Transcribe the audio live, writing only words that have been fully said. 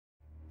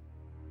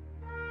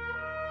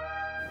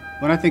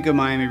When I think of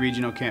Miami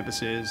Regional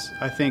campuses,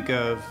 I think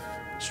of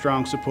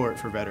strong support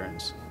for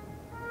veterans.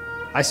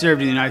 I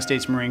served in the United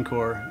States Marine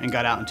Corps and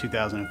got out in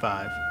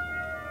 2005.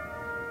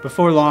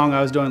 Before long,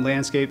 I was doing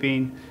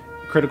landscaping,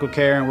 critical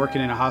care, and working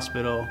in a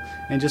hospital,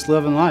 and just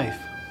living life.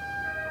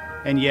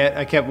 And yet,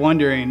 I kept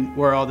wondering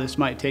where all this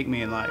might take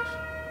me in life.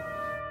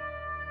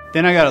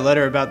 Then I got a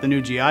letter about the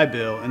new GI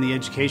Bill and the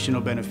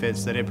educational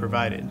benefits that it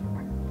provided.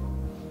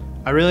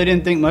 I really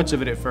didn't think much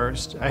of it at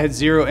first. I had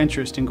zero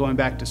interest in going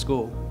back to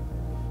school.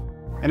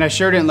 And I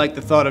sure didn't like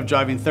the thought of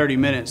driving 30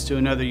 minutes to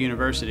another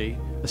university,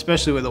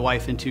 especially with a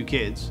wife and 2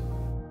 kids.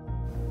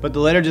 But the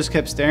letter just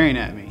kept staring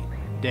at me,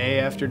 day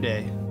after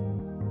day.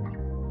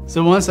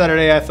 So one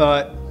Saturday I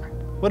thought,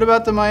 what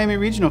about the Miami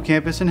Regional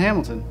campus in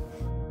Hamilton?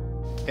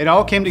 It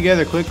all came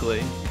together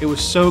quickly. It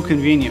was so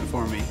convenient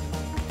for me.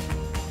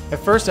 At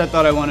first I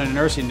thought I wanted a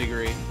nursing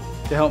degree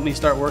to help me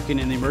start working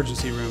in the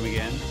emergency room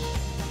again.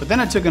 But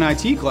then I took an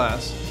IT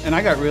class and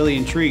I got really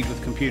intrigued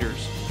with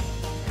computers.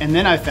 And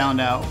then I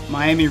found out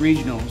Miami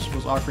Regionals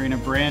was offering a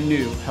brand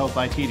new health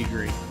IT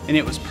degree, and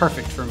it was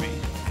perfect for me.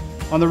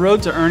 On the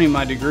road to earning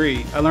my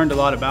degree, I learned a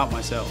lot about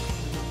myself.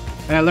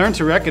 And I learned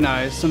to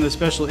recognize some of the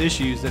special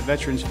issues that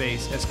veterans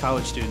face as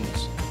college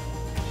students.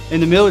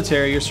 In the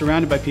military, you're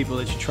surrounded by people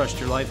that you trust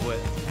your life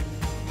with.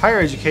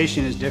 Higher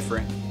education is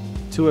different.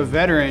 To a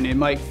veteran, it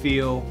might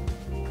feel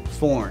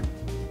foreign.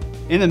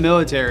 In the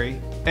military,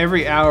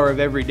 every hour of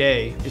every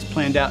day is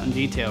planned out in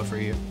detail for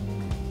you.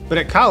 But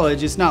at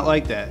college, it's not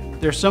like that.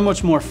 There's so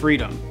much more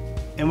freedom.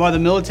 And while the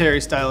military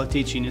style of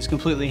teaching is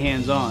completely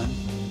hands-on,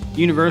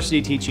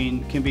 university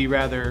teaching can be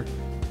rather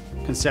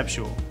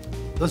conceptual.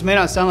 Those may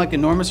not sound like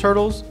enormous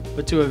hurdles,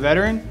 but to a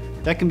veteran,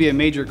 that can be a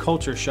major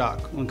culture shock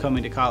when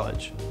coming to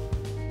college.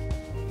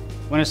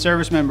 When a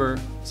service member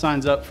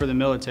signs up for the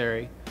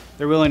military,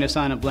 they're willing to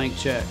sign a blank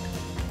check,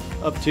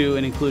 up to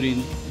and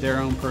including their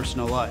own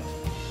personal life.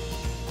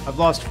 I've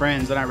lost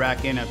friends in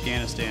Iraq and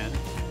Afghanistan,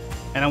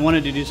 and I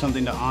wanted to do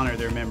something to honor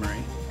their memory.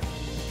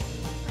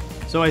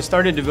 So I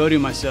started devoting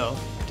myself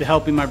to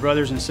helping my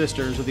brothers and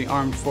sisters of the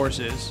armed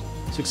forces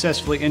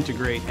successfully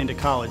integrate into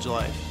college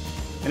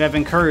life, and I've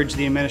encouraged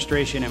the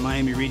administration at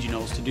Miami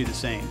Regionals to do the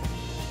same.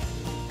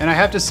 And I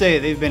have to say,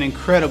 they've been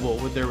incredible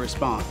with their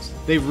response.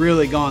 They've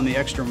really gone the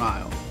extra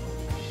mile.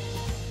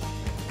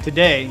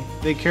 Today,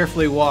 they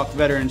carefully walk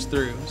veterans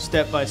through,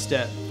 step by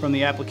step, from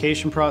the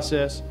application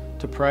process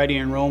to priority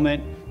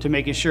enrollment to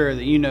making sure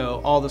that you know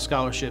all the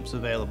scholarships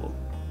available.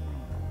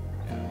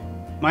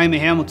 Miami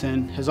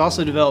Hamilton has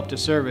also developed a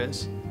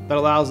service that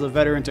allows the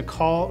veteran to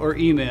call or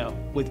email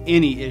with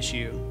any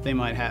issue they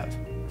might have.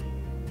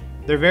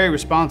 They're very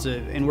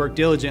responsive and work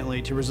diligently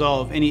to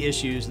resolve any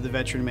issues the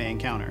veteran may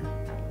encounter.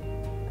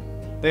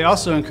 They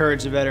also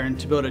encourage the veteran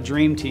to build a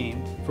dream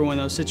team for when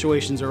those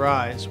situations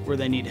arise where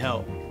they need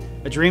help.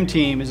 A dream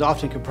team is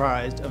often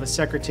comprised of a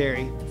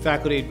secretary,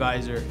 faculty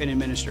advisor, and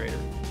administrator.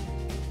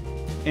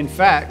 In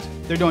fact,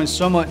 they're doing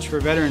so much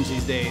for veterans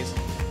these days,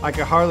 I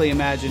could hardly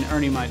imagine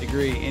earning my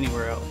degree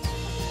anywhere else.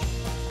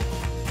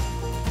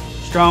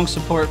 Strong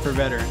support for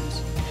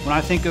veterans. When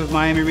I think of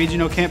Miami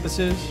Regional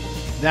campuses,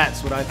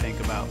 that's what I think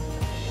about.